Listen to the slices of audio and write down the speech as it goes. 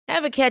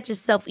Ever catch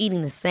yourself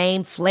eating the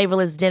same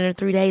flavorless dinner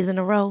 3 days in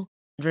a row?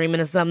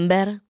 Dreaming of something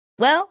better?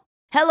 Well,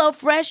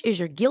 HelloFresh is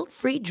your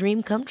guilt-free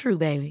dream come true,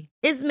 baby.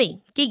 It's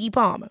me, Keke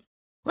Palmer.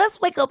 Let's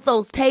wake up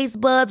those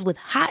taste buds with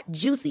hot,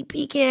 juicy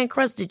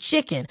pecan-crusted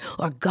chicken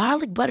or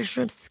garlic butter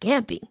shrimp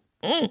scampi.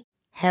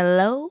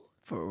 Hello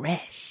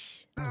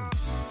Fresh.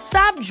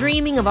 Stop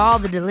dreaming of all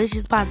the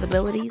delicious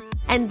possibilities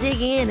and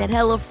dig in at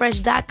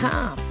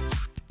HelloFresh.com.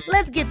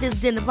 Let's get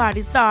this dinner party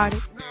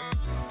started.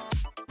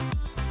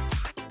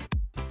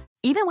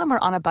 Even when we're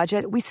on a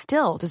budget, we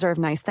still deserve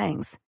nice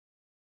things.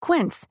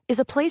 Quince is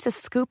a place to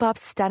scoop up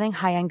stunning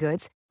high-end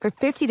goods for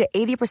 50 to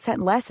 80%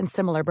 less than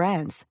similar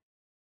brands.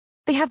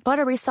 They have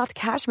buttery soft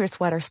cashmere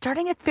sweaters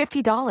starting at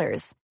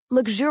 $50,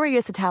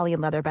 luxurious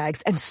Italian leather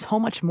bags, and so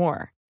much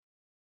more.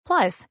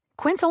 Plus,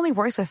 Quince only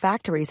works with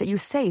factories that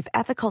use safe,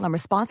 ethical, and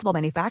responsible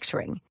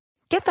manufacturing.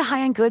 Get the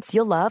high-end goods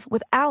you'll love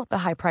without the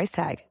high price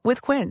tag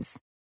with Quince.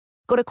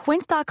 Go to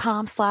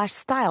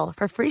quince.com/style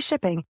for free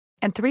shipping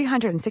and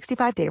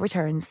 365-day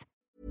returns.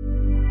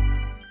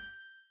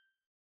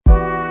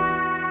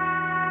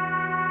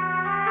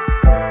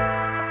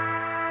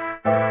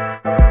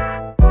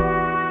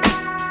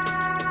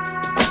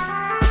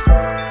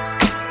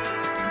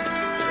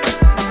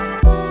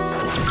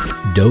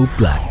 Dope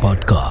Black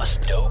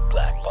Podcast.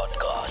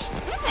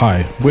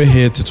 Hi, we're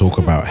here to talk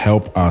about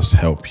Help Us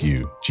Help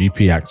You,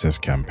 GP Access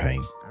campaign.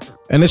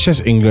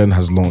 NHS England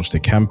has launched a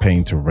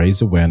campaign to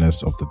raise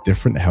awareness of the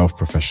different health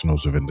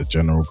professionals within the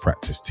general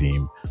practice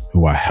team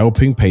who are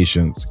helping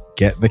patients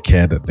get the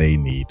care that they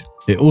need.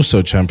 It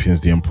also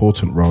champions the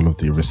important role of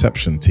the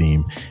reception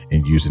team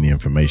in using the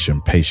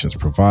information patients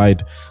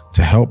provide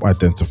to help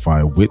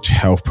identify which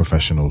health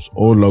professionals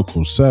or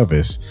local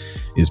service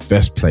is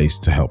best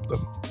placed to help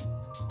them.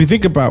 If you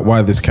think about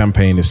why this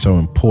campaign is so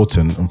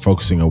important and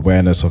focusing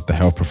awareness of the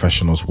health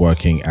professionals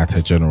working at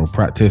a general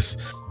practice,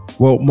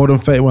 well, more than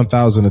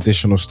 31,000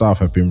 additional staff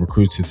have been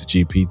recruited to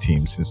GP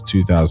teams since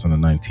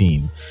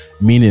 2019,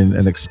 meaning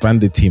an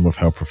expanded team of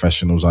health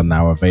professionals are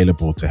now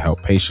available to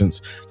help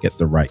patients get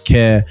the right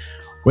care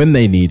when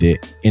they need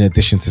it, in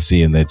addition to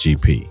seeing their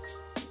GP.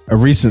 A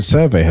recent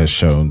survey has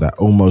shown that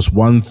almost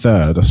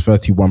 1/3, that's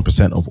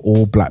 31% of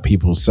all black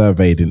people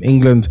surveyed in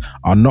England,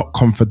 are not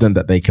confident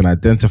that they can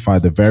identify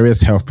the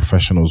various health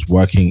professionals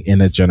working in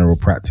a general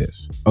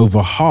practice.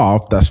 Over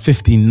half, that's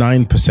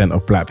 59%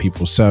 of black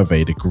people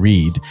surveyed,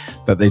 agreed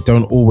that they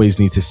don't always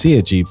need to see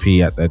a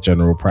GP at their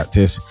general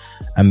practice,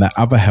 and that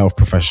other health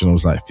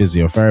professionals like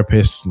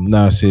physiotherapists,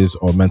 nurses,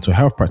 or mental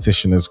health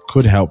practitioners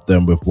could help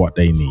them with what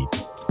they need.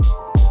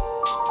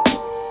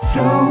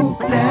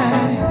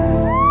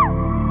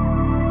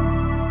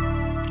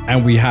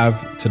 And we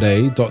have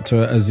today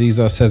Dr.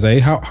 Aziza Seze.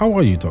 How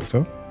are you,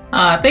 doctor?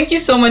 Thank you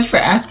so much for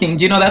asking.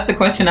 Do you know that's the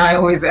question I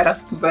always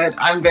ask, but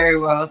I'm very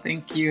well,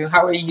 thank you.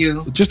 How are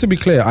you? Just to be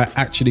clear, I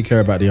actually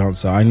care about the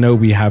answer. I know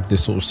we have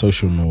this sort of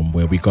social norm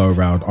where we go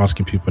around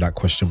asking people that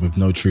question with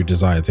no true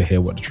desire to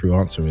hear what the true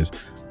answer is.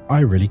 I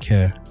really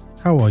care.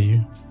 How are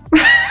you?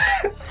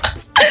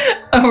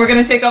 We're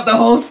going to take up the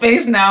whole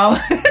space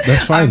now.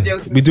 That's fine.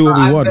 We do what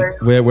we want.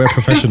 We're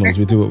professionals.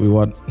 We do what we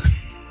want.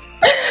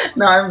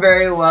 No, I'm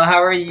very well.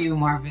 How are you,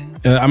 Marvin?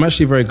 I'm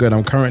actually very good.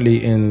 I'm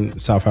currently in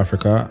South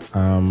Africa.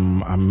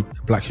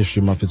 Black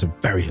History Month is a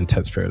very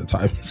intense period of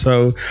time.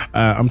 So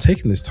I'm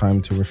taking this time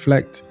to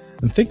reflect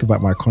and think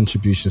about my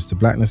contributions to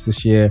blackness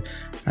this year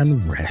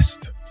and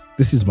rest.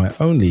 This is my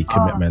only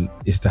commitment,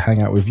 is to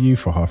hang out with you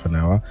for half an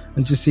hour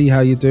and just see how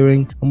you're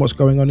doing and what's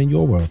going on in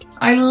your world.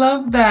 I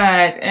love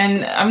that.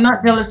 And I'm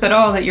not jealous at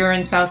all that you're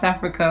in South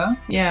Africa.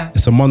 Yeah.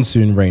 It's a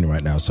monsoon rain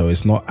right now, so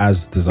it's not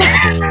as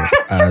desirable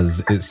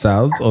as it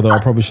sounds, although I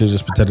probably should have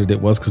just pretended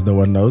it was because no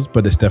one knows,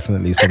 but it's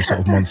definitely some sort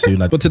of monsoon.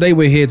 But today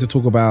we're here to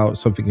talk about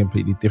something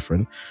completely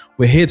different.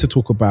 We're here to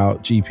talk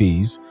about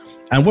GPs.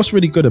 And what's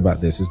really good about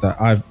this is that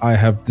I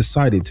have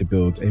decided to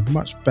build a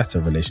much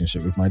better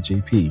relationship with my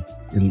GP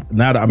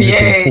now that I'm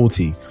hitting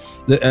 40.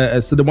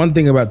 So the one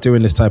thing about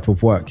doing this type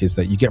of work is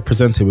that you get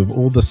presented with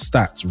all the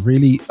stats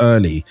really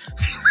early.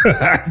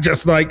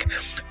 Just like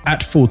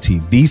at 40,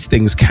 these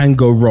things can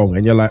go wrong.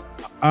 And you're like,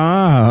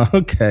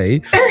 okay.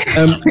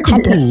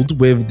 Coupled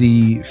with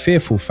the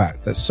fearful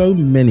fact that so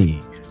many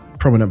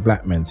prominent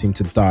black men seem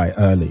to die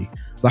early.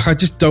 Like, I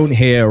just don't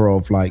hear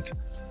of like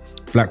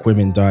black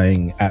women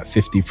dying at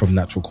 50 from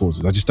natural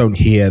causes. I just don't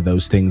hear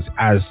those things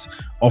as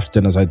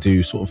often as I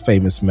do sort of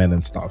famous men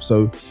and stuff.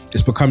 So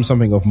it's become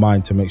something of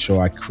mine to make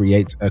sure I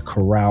create a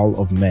corral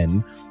of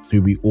men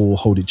who we all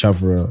hold each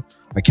other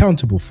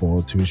accountable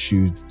for, to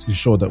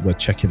ensure that we're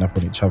checking up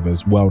on each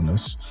other's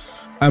wellness.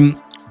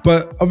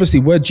 But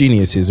obviously we're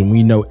geniuses and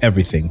we know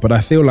everything, but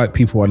I feel like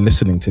people are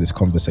listening to this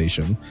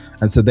conversation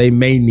and so they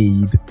may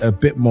need a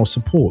bit more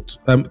support.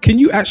 Can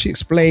you actually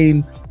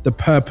explain the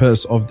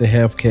purpose of the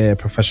healthcare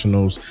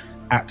professionals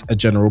at a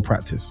general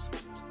practice?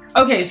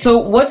 Okay, so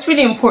what's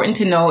really important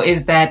to know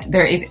is that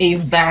there is a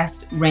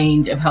vast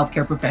range of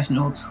healthcare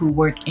professionals who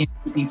work in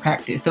GP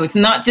practice. So it's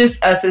not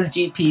just us as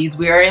GPs.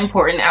 We are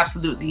important,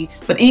 absolutely,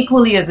 but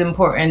equally as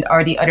important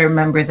are the other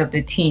members of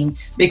the team.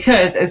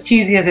 Because as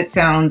cheesy as it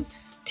sounds,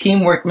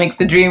 teamwork makes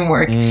the dream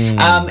work.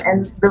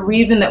 And the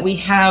reason that we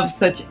have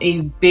such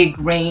a big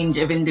range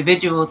of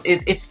individuals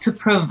is to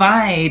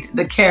provide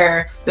the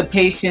care the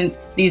patients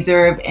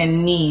deserve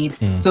and need,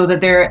 so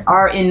that there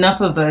are enough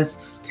of us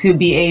to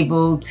be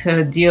able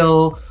to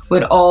deal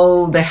with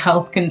all the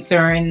health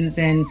concerns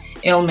and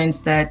ailments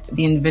that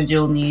the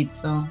individual needs.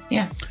 So,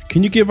 yeah.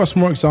 Can you give us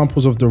more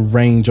examples of the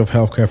range of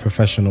healthcare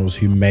professionals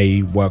who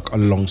may work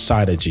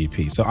alongside a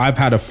GP? So I've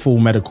had a full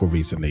medical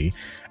recently,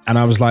 and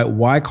I was like,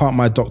 why can't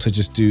my doctor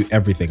just do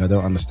everything? I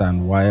don't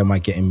understand. Why am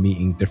I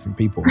meeting different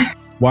people?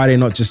 Why are they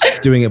not just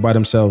doing it by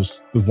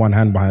themselves with one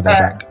hand behind their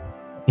back?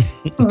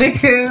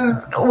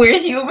 Because we're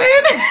human.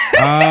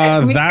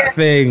 That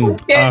thing. We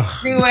can't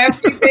do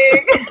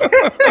everything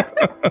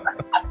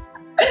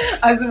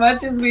as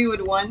much as we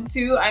would want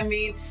to. I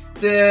mean,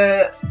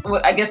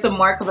 I guess the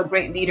mark of a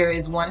great leader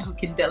is one who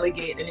can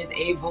delegate and is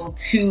able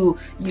to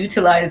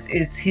utilize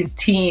his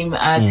team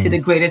to the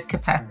greatest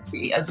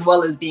capacity, as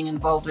well as being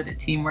involved with the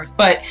teamwork.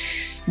 But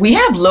we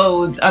have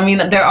loads. I mean,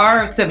 there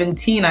are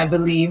 17, I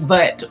believe.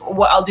 But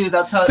what I'll do is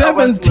I'll tell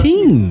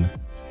 17.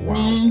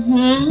 Wow.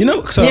 You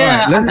know, so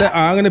yeah.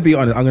 I'm going to be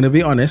honest. I'm going to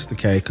be honest,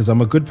 okay? Because I'm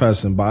a good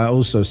person, but I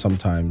also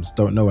sometimes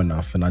don't know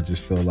enough, and I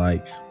just feel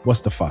like,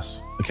 what's the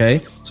fuss,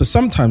 okay? So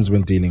sometimes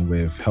when dealing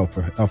with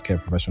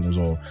healthcare professionals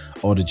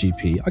or the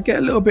GP, I get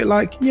a little bit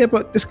like, yeah,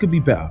 but this could be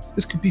better.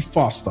 This could be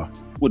faster.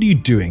 What are you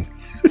doing?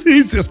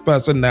 Who's this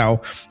person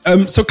now?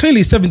 So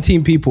clearly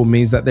 17 people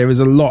means that there is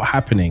a lot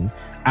happening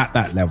at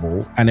that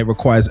level, and it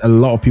requires a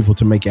lot of people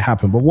to make it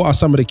happen. But what are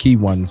some of the key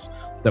ones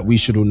that we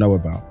should all know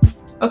about?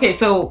 Okay,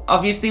 so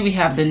obviously we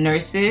have the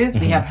nurses,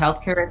 we have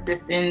healthcare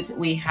assistants,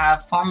 we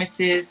have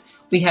pharmacists,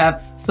 we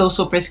have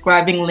social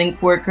prescribing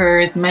link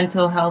workers,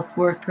 mental health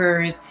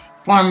workers,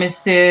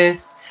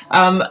 pharmacists.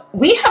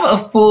 We have a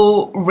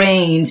full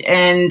range,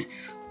 and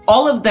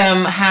all of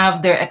them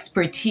have their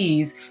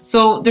expertise.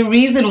 So the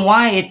reason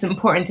why it's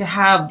important to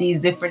have these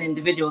different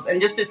individuals,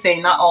 and just to say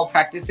not all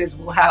practices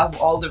will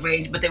have all the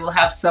range, but they will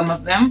have some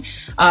of them,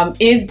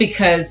 is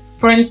because,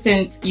 for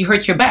instance, you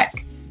hurt your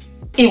back.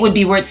 It would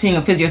be worth seeing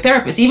a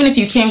physiotherapist. Even if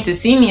you came to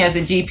see me as a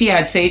GP,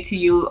 I'd say to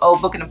you,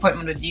 book an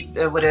appointment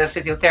with a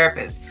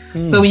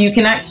physiotherapist. So you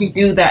can actually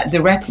do that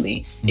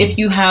directly. If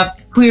you have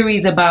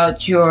queries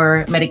about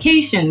your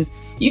medications,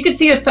 you could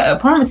see a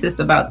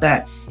pharmacist about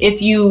that.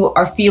 If you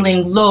are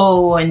feeling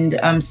low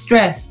and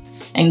stressed,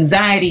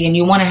 anxiety, and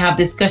you want to have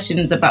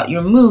discussions about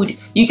your mood,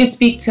 you could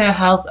speak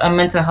to a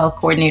mental health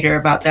coordinator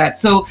about that.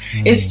 So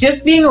it's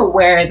just being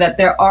aware that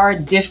there are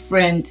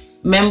different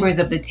members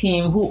of the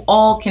team who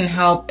all can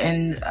help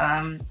and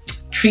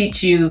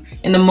treat you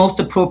in the most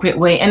appropriate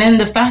way and in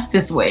the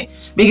fastest way.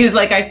 Because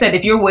like I said,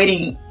 if you're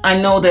waiting, I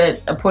know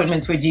that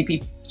appointments for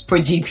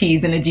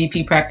GPs in a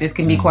GP practice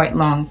can be quite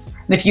long.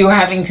 And if you're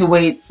having to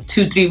wait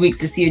 2-3 weeks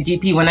to see a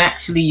GP when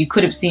actually you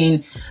could have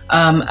seen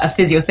a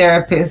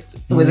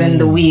physiotherapist within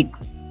the week,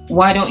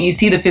 why don't you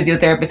see the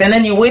physiotherapist? And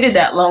then you waited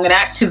that long, and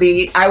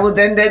actually I will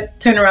then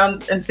turn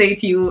around and say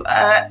to you,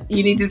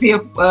 you need to see a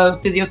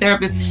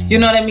physiotherapist. You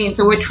know what I mean?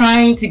 So we're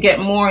trying to get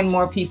more and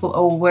more people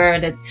aware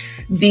that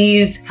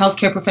these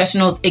healthcare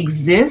professionals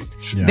exist.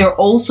 Yeah. They're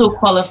also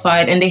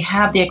qualified and they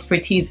have the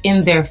expertise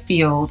in their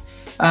field.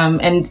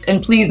 And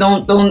please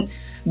don't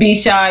be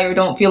shy or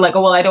don't feel like,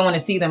 oh, well, I don't want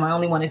to see them. I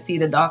only want to see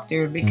the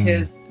doctor,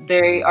 because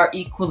they are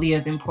equally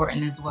as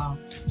important as well.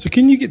 So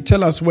can you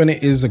tell us when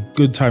it is a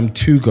good time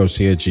to go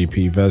see a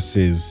GP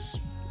versus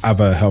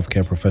other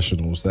healthcare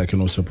professionals that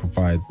can also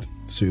provide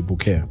suitable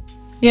care?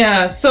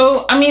 Yeah,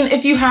 so I mean,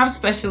 if you have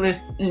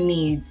specialist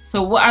needs,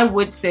 so what I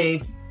would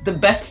say the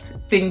best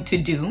thing to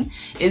do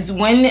is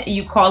when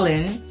you call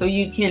in, so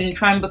you can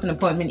try and book an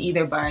appointment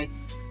either by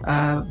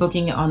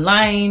booking it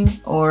online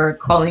or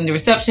calling the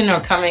reception or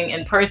coming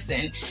in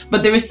person.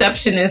 But the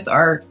receptionists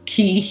are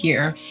key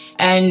here.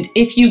 And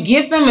if you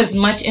give them as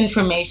much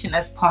information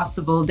as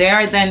possible, they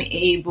are then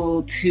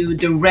able to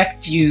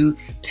direct you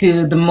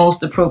to the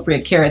most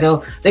appropriate care.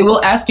 They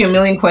will ask you a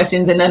million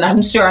questions, and then I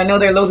know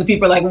there are loads of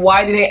people like,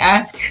 why do they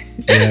ask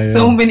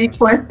so many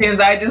questions?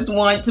 I just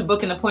want to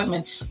book an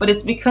appointment. But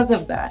it's because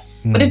of that.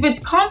 But if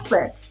it's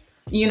complex,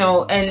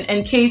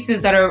 and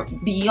cases that are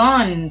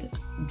beyond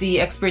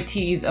the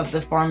expertise of the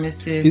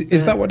pharmacist.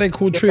 Is that what they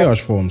call triage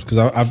forms? Because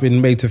I've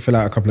been made to fill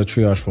out a couple of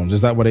triage forms.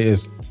 Is that what it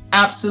is?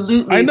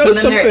 Absolutely. I know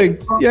something.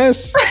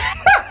 Yes.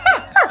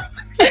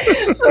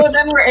 So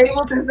then we're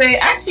able to say,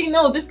 actually,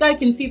 no, this guy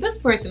can see this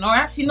person, or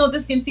actually, no,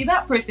 this can see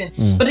that person.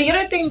 But the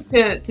other thing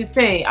to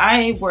say,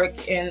 I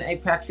work in a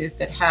practice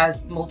that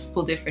has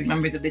multiple different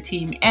members of the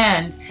team,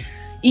 and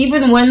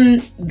even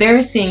when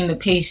they're seeing the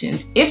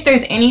patient, if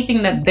there's anything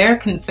that they're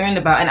concerned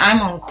about and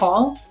I'm on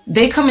call,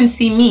 they come and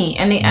see me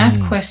and they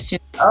ask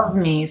questions of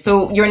me.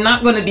 So you're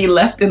not going to be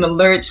left in the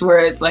lurch where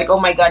it's like, oh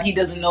my God, he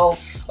doesn't know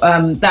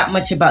that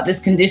much about this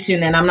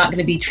condition, and I'm not going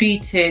to be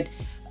treated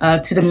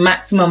to the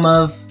maximum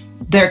of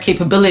their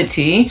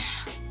capability.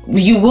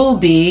 You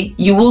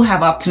will have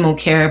optimal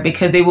care,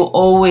 because they will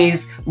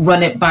always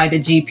run it by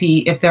the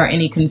GP if there are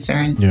any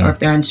concerns or if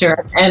they're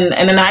unsure. And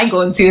then I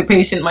go and see the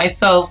patient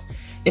myself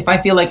if I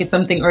feel like it's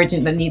something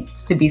urgent that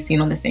needs to be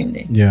seen on the same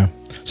day. Yeah.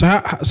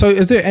 So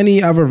is there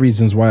any other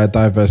reasons why a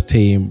diverse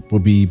team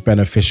would be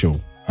beneficial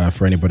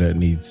for anybody that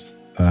needs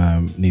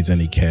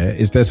any care?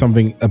 Is there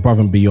something above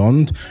and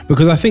beyond?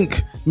 Because I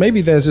think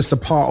maybe there's just a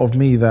part of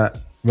me that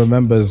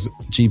remembers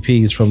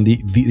GPs from the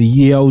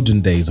ye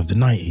olden days of the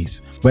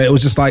 90s, where it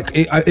was just like,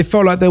 it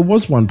felt like there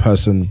was one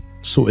person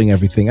sorting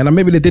everything. And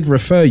maybe they did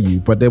refer you,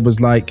 but there was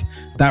like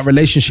that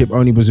relationship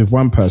only was with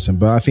one person.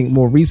 But I think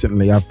more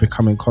recently I've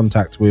become in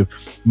contact with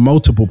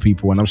multiple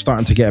people and I'm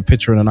starting to get a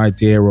picture and an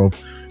idea of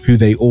who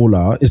they all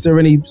are. Is there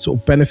any sort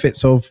of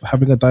benefits of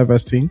having a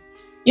diverse team?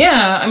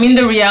 Yeah, I mean,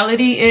 the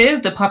reality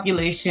is the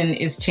population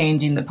is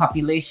changing. The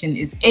population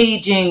is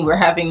aging. We're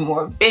having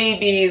more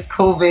babies.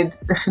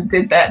 COVID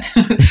did that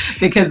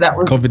because that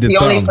was the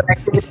only thing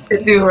we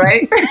could do,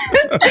 right?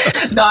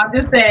 No, I'm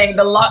just saying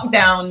the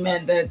lockdown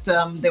meant that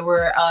there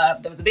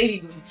was a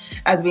baby boom,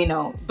 as we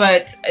know.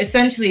 But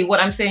essentially what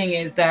I'm saying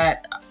is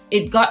that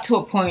it got to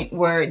a point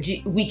where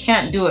we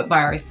can't do it by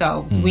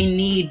ourselves. We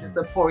need the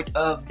support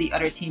of the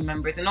other team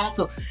members. And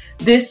also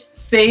this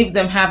saves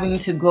them having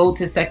to go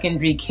to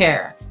secondary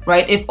care,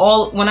 right?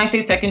 When I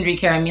say secondary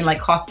care, I mean like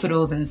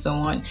hospitals and so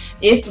on.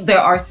 If there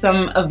are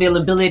some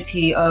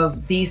availability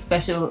of these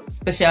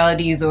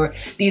specialties or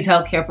these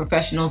healthcare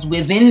professionals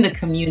within the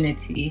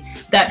community,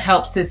 that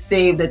helps to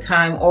save the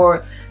time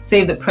or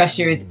save the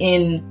pressures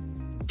in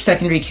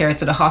secondary care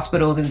to the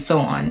hospitals and so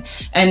on.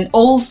 And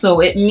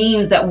also it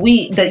means that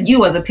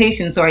you as a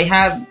patient,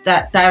 have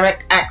that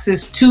direct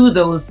access to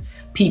those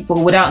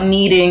people without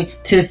needing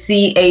to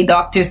see a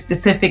doctor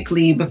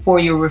specifically before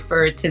you're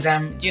referred to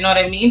them. Do you know what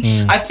I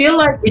mean? I feel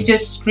like it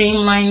just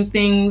streamline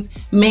things,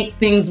 make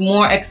things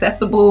more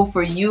accessible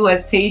for you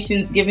as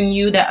patients, giving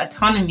you that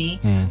autonomy,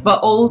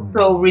 but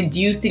also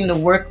reducing the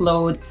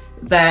workload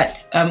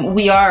that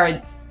we are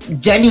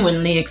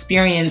genuinely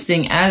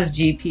experiencing as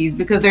GPs,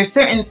 because there's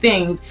certain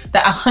things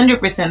that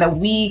 100% that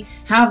we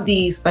have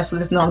the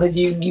specialist knowledge.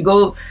 You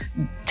go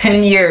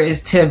 10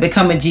 years to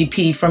become a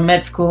GP from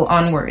med school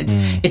onwards.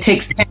 It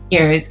takes 10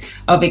 years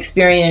of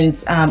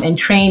experience and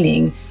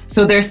training.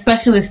 So there's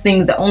specialist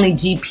things that only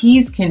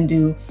GPs can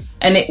do.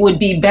 And it would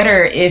be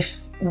better if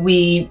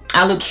we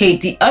allocate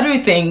the other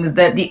things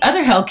that the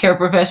other healthcare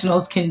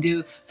professionals can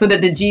do so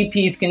that the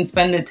GPs can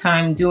spend the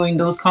time doing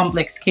those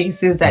complex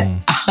cases that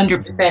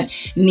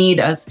 100% need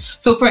us.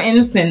 So for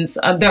instance,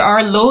 there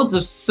are loads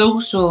of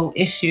social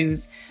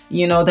issues,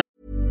 that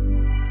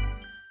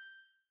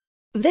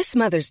This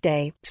Mother's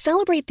Day,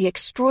 celebrate the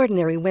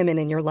extraordinary women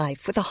in your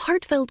life with a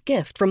heartfelt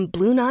gift from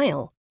Blue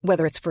Nile.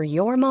 Whether it's for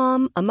your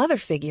mom, a mother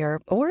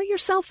figure, or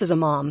yourself as a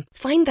mom,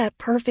 find that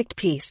perfect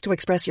piece to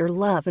express your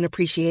love and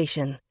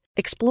appreciation.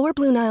 Explore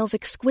Blue Nile's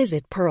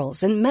exquisite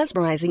pearls and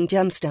mesmerizing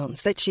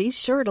gemstones that she's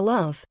sure to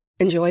love.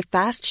 Enjoy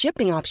fast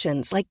shipping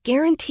options like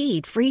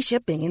guaranteed free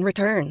shipping and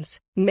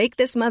returns. Make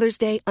this Mother's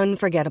Day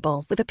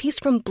unforgettable with a piece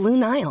from Blue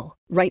Nile.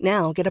 Right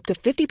now, get up to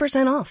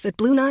 50% off at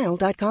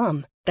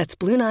BlueNile.com. That's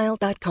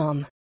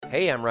BlueNile.com.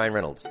 Hey, I'm Ryan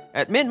Reynolds.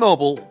 At Mint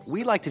Mobile,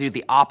 we like to do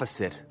the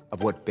opposite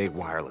of what Big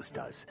Wireless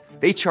does.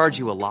 They charge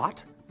you a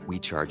lot. We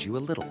charge you a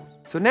little.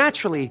 So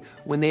naturally,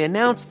 when they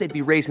announced they'd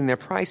be raising their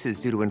prices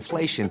due to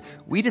inflation,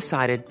 we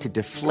decided to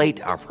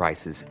deflate our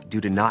prices due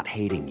to not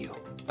hating you.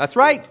 That's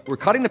right. We're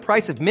cutting the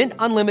price of Mint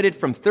Unlimited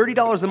from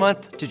 $30 a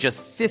month to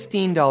just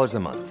 $15 a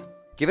month.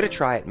 Give it a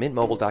try at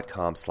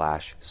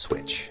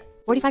mintmobile.com/switch.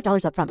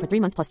 $45 up front for 3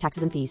 months plus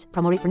taxes and fees.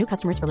 Promo rate for new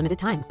customers for limited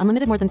time.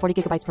 Unlimited more than 40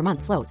 gigabytes per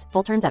month. Slows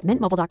full terms at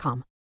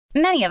mintmobile.com.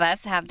 Many of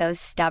us have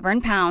those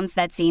stubborn pounds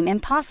that seem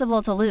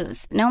impossible to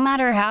lose, no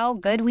matter how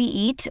good we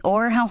eat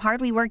or how hard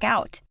we work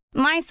out.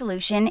 My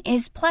solution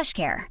is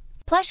PlushCare.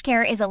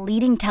 PlushCare is a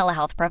leading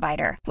telehealth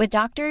provider with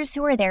doctors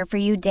who are there for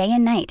you day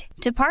and night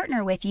to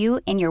partner with you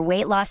in your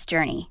weight loss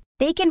journey.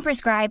 They can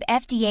prescribe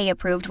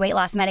FDA-approved weight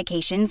loss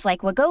medications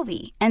like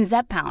Wegovy and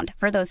Zepbound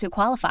for those who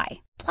qualify.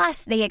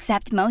 Plus, they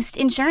accept most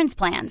insurance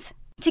plans.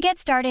 To get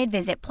started,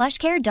 visit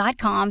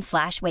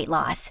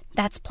plushcare.com/weightloss.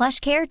 That's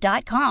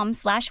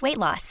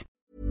plushcare.com/weightloss.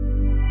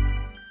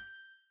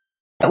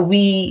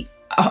 We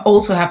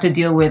also have to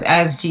deal with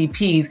as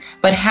GPs,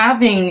 but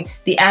having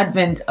the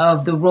advent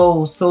of the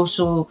role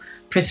social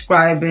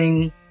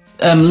prescribing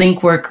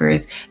link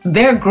workers,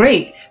 they're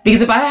great.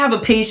 Because if I have a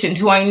patient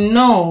who I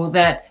know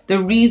that the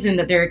reason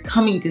that they're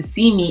coming to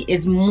see me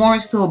is more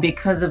so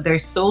because of their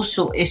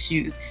social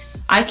issues,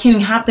 I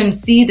can have them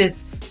see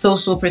this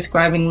social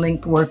prescribing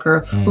link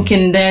worker who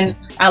can then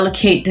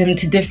allocate them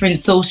to different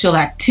social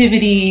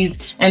activities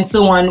and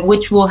so on,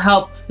 which will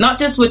help not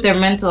just with their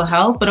mental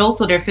health, but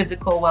also their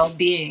physical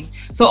well-being.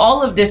 So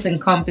all of this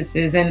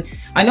encompasses, and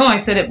I know I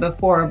said it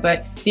before,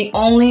 but the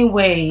only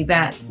way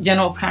that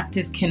general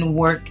practice can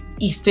work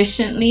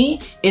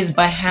efficiently is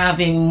by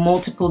having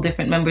multiple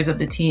different members of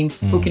the team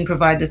who can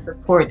provide the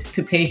support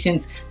to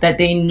patients that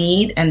they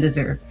need and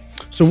deserve.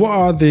 So what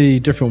are the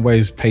different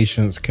ways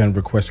patients can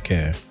request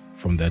care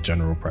from their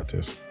general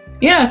practice?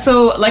 Yeah,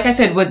 so like I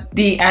said, with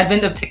the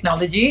advent of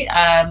technology,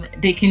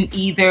 they can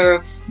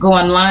either go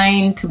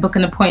online to book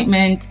an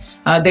appointment.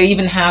 They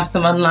even have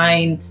some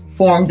online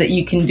forms that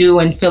you can do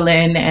and fill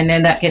in, and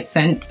then that gets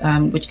sent,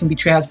 which can be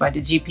triaged by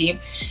the GP.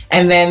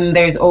 And then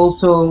there's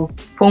also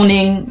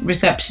phoning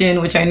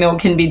reception, which I know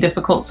can be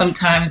difficult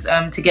sometimes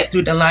to get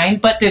through the line,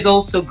 but there's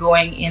also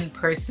going in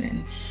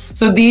person.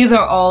 So these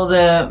are all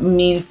the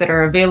means that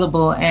are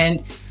available.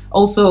 And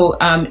also,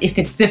 if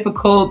it's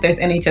difficult, there's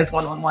NHS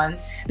 111.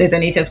 There's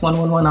NHS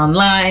 111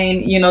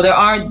 online. You know, there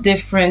are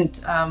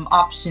different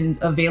options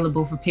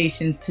available for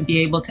patients to be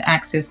able to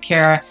access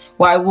care.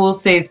 What I will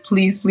say is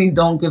please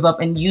don't give up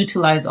and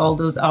utilize all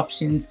those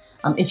options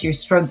if you're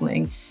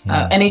struggling.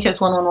 NHS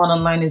 111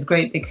 online is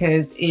great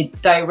because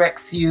it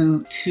directs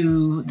you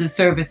to the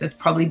service that's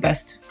probably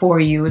best for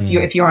you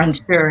if you're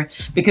unsure.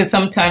 Because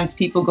sometimes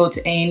people go to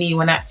A&E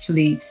when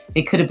actually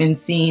it could have been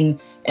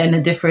seen in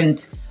a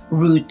different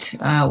route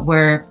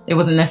where it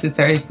wasn't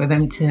necessary for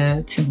them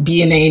to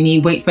be in A&E,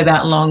 wait for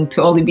that long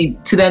to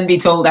then be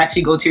told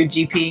actually go to your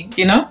GP,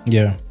 you know?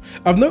 Yeah.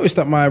 I've noticed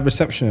that my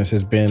receptionist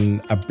has been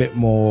a bit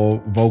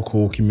more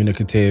vocal,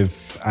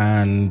 communicative,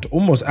 and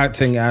almost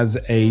acting as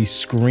a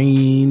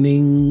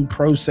screening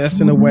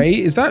process in a way.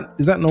 Is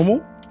that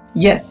normal?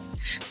 Yes.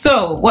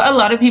 So what a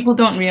lot of people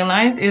don't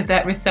realize is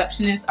that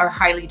receptionists are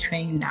highly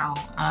trained now.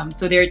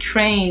 So they're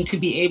trained to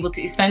be able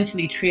to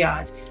essentially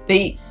triage.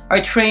 They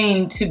are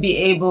trained to be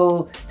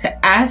able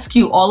to ask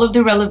you all of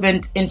the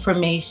relevant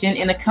information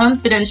in a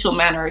confidential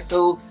manner.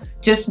 So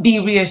just be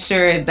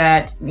reassured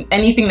that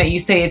anything that you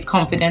say is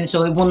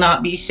confidential. It will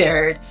not be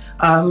shared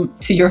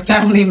to your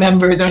family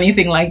members or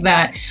anything like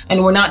that. And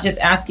they're not just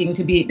asking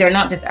to be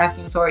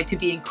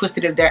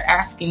inquisitive. They're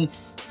asking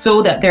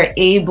so that they're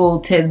able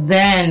to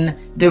then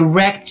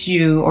direct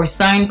you or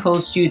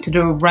signpost you to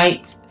the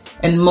right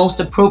and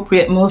most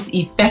appropriate, most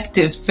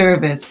effective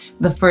service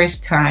the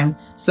first time.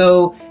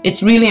 So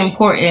it's really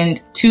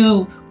important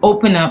to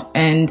open up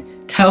and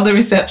tell the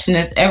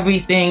receptionist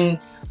everything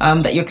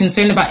that you're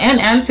concerned about and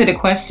answer the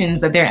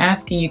questions that they're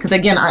asking you. Because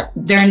again,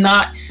 they're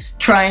not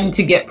trying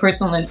to get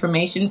personal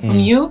information from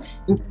you.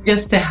 It's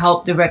just to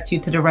help direct you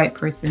to the right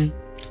person.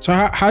 So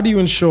how do you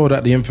ensure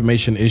that the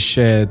information is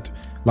shared?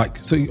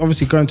 So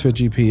obviously going to a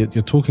GP,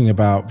 you're talking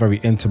about very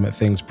intimate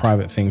things,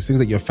 private things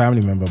that your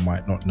family member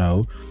might not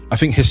know. I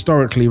think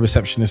historically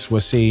receptionists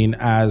were seen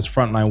as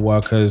frontline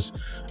workers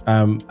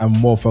and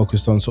more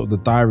focused on sort of the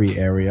diary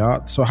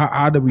area. So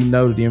how do we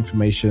know that the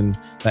information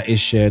that is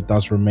shared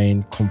does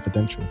remain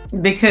confidential?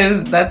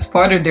 Because that's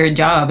part of their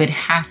job. It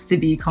has to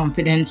be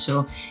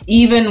confidential.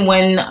 Even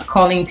when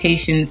calling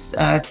patients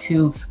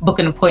to book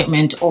an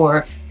appointment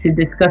or to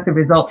discuss a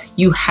result,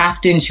 you have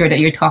to ensure that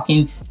you're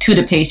talking to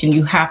the patient.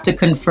 You have to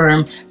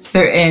confirm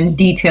certain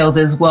details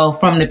as well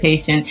from the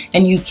patient.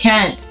 And you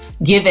can't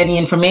give any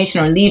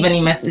information or leave any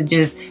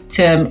messages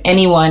to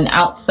anyone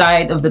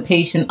outside of the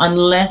patient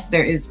unless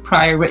there is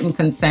prior written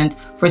consent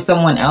for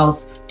someone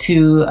else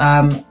to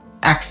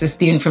access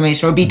the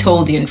information or be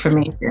told the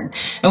information.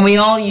 And we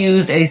all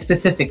use a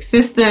specific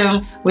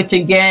system, which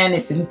again,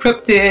 it's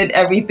encrypted.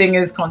 Everything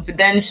is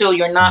confidential.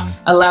 You're not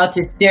allowed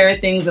to share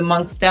things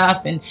amongst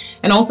staff. And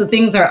also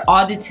things are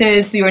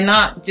audited. So you're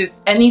not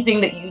just anything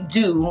that you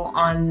do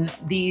on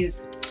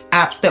these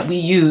apps that we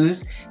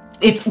use.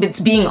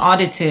 It's being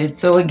audited.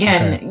 So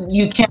again,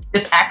 you can't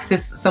just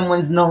access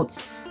someone's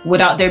notes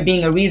without there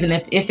being a reason.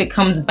 If it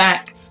comes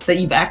back that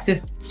you've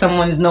accessed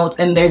someone's notes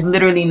and there's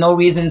literally no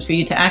reasons for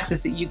you to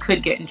access it, you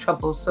could get in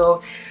trouble.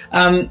 So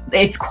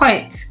it's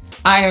quite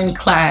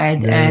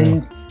ironclad.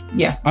 And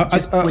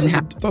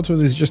Dr.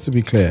 Aziz, just to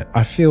be clear,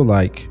 I feel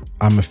like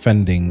I'm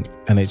offending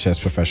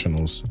NHS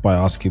professionals by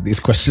asking these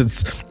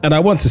questions. And I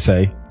want to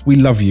say, we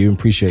love you and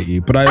appreciate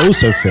you. But I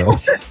also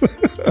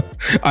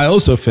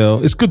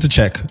feel it's good to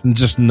check and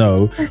just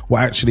know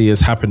what actually is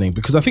happening.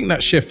 Because I think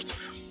that shift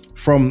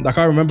from,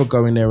 I remember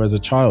going there as a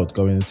child,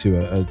 going into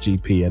a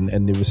GP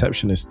and the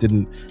receptionist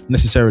didn't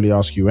necessarily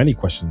ask you any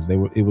questions.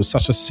 It was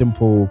such a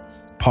simple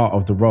part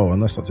of the role,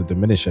 and that's not to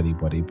diminish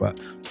anybody, but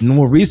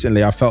more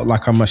recently I felt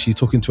like I'm actually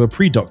talking to a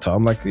pre-doctor.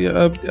 I'm like,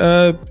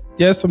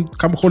 yes, I'm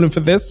calling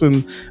for this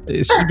and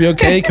it should be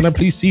okay. Can I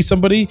please see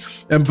somebody?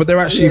 But they're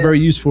actually very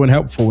useful and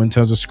helpful in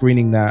terms of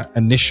screening that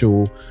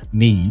initial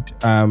need.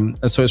 And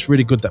so it's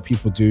really good that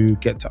people do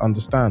get to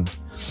understand.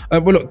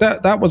 Well, look,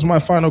 that was my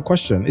final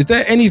question. Is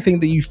there anything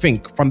that you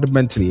think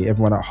fundamentally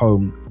everyone at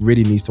home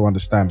really needs to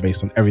understand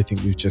based on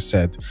everything we've just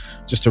said,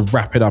 just to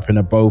wrap it up in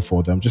a bow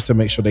for them, just to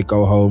make sure they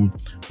go home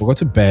or go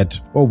to bed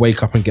or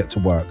wake up and get to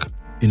work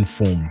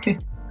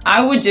informed?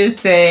 I would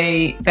just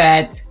say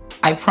that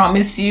I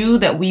promise you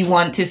that we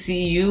want to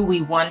see you,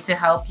 we want to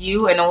help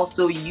you, and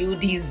also you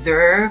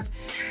deserve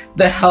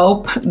the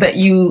help that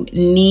you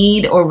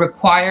need or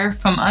require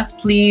from us.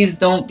 Please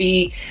don't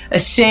be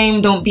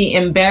ashamed, don't be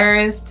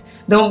embarrassed,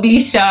 don't be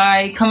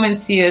shy. Come and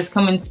see us,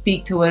 come and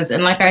speak to us.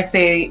 And like I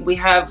say, we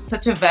have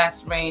such a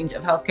vast range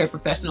of healthcare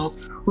professionals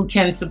who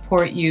can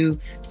support you.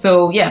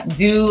 So yeah,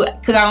 do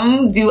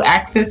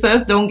access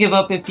us. Don't give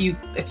up if you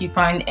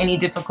find any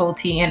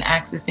difficulty in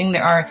accessing.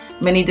 There are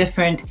many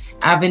different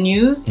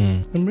avenues.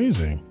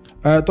 Amazing.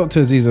 Dr.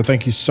 Aziza,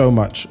 thank you so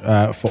much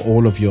for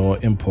all of your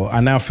input.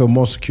 I now feel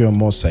more secure and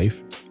more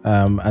safe.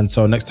 And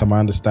so next time I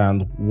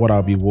understand what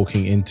I'll be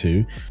walking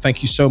into.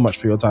 Thank you so much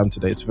for your time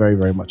today. It's very,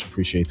 very much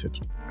appreciated.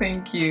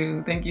 Thank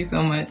you. Thank you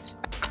so much.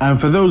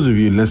 And for those of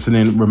you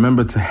listening,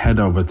 remember to head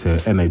over to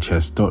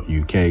nhs.uk/GP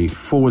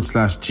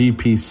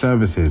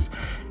services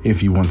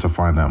if you want to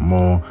find out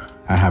more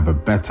and have a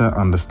better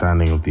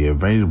understanding of the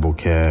available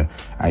care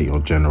at your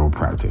general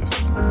practice.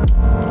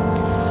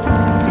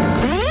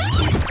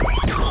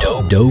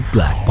 Dope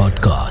Black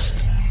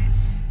Podcast.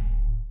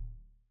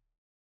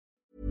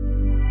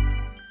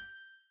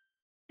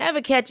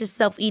 Ever catch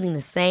yourself eating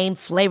the same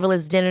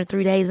flavorless dinner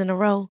 3 days in a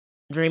row?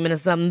 Dreaming of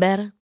something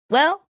better?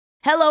 Well,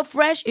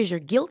 HelloFresh is your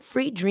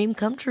guilt-free dream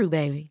come true,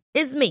 baby.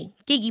 It's me,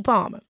 Keke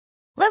Palmer.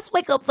 Let's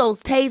wake up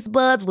those taste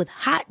buds with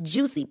hot,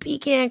 juicy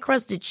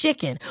pecan-crusted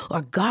chicken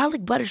or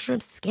garlic butter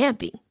shrimp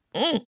scampi.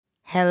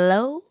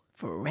 Hello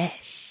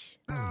Fresh.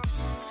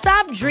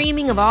 Stop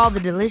dreaming of all the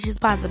delicious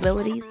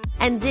possibilities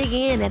and dig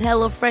in at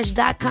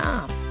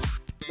HelloFresh.com.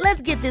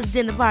 Let's get this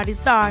dinner party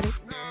started.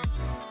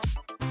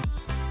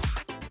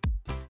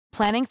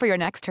 Planning for your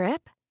next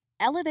trip?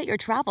 Elevate your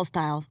travel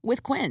style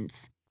with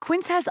Quince.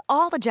 Quince has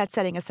all the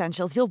jet-setting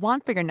essentials you'll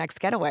want for your next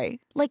getaway,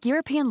 like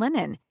European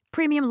linen,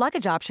 premium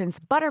luggage options,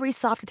 buttery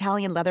soft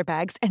Italian leather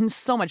bags, and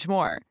so much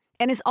more.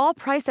 And is all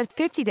priced at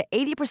 50 to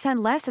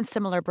 80% less than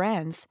similar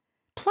brands.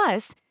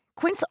 Plus,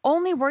 Quince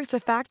only works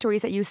with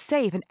factories that use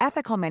safe and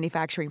ethical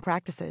manufacturing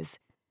practices.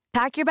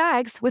 Pack your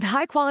bags with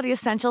high-quality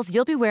essentials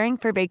you'll be wearing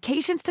for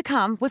vacations to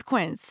come with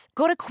Quince.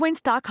 Go to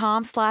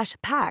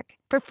quince.com/pack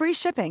for free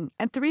shipping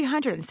and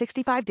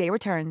 365-day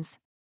returns.